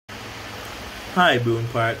Hi Brune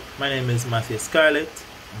Park, my name is Matthew Scarlett.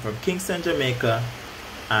 I'm from Kingston, Jamaica,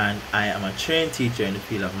 and I am a trained teacher in the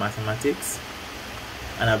field of mathematics,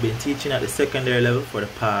 and I've been teaching at the secondary level for the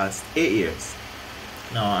past 8 years.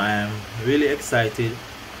 Now I am really excited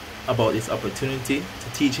about this opportunity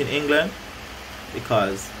to teach in England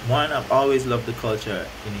because one, I've always loved the culture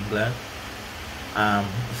in England. Um,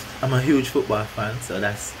 I'm a huge football fan, so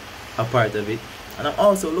that's a part of it. And I'm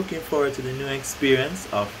also looking forward to the new experience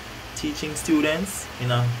of teaching students in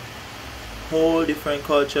a whole different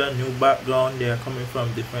culture, new background. They're coming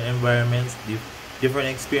from different environments, different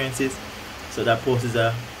experiences. So that poses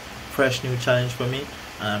a fresh new challenge for me,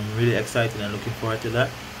 and I'm really excited and looking forward to that.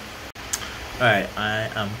 Alright, I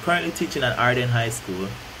am currently teaching at Arden High School,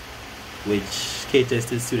 which caters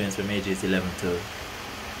to students from ages 11 to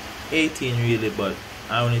 18 really, but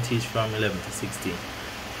I only teach from 11 to 16.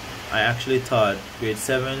 I actually taught grade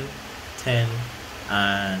 7, 10,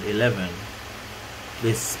 and 11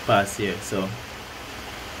 this past year. So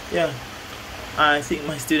yeah, I think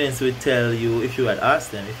my students would tell you, if you had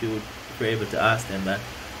asked them, if you were able to ask them, that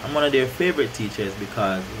I'm one of their favorite teachers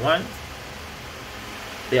because one,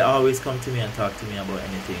 they always come to me and talk to me about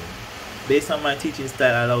anything. Based on my teaching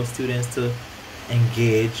style, I allow students to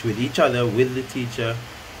engage with each other, with the teacher,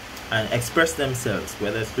 and express themselves,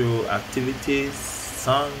 whether through activities,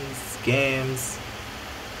 songs, games,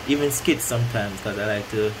 even skits sometimes, because I like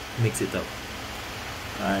to mix it up.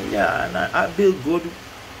 Yeah, and I build good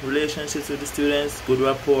relationships with the students, good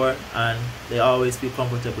rapport, and they always feel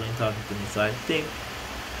comfortable in talking to me. So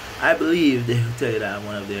I believe they will tell you that I'm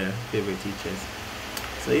one of their favorite teachers.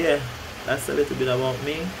 So yeah, that's a little bit about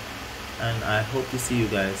me, and I hope to see you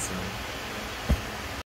guys soon.